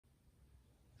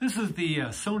This is the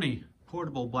Sony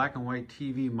Portable Black and White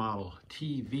TV model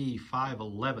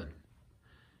TV511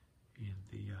 in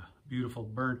the beautiful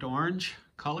burnt orange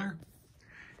color,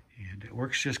 and it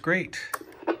works just great.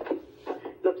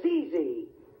 Looks easy.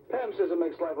 Pam says it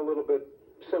makes life a little bit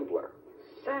simpler.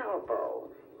 Salvo.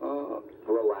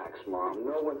 Relax, Mom.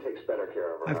 No one takes better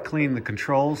care of her. I've cleaned the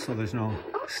controls so there's no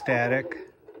static.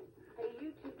 Hey,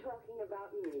 you two talking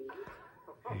about me.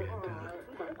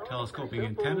 And telescoping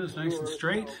antenna is nice and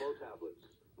straight.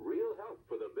 Real help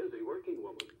for the busy working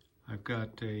woman. I've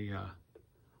got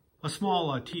a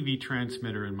small TV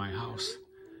transmitter in my house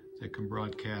that can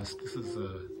broadcast. This is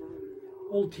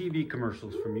old TV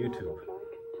commercials from YouTube.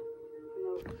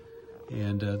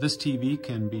 And this TV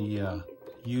can be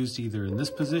used either in this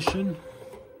position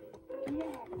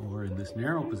or in this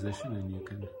narrow position, and you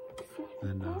can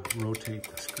then rotate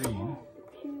the screen.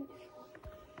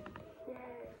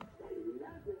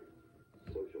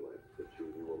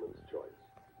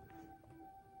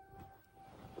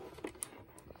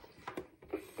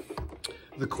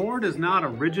 The cord is not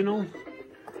original,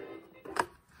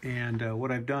 and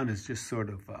what I've done is just sort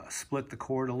of split the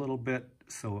cord a little bit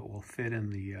so it will fit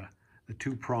in the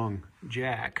two-prong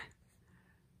jack,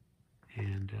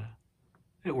 and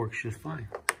it works just fine.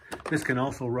 This can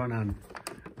also run on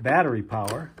battery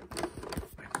power.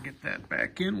 I can get that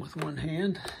back in with one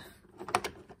hand.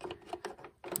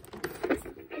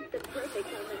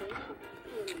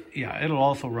 Yeah, it'll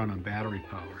also run on battery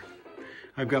power.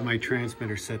 I've got my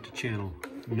transmitter set to channel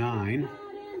 9.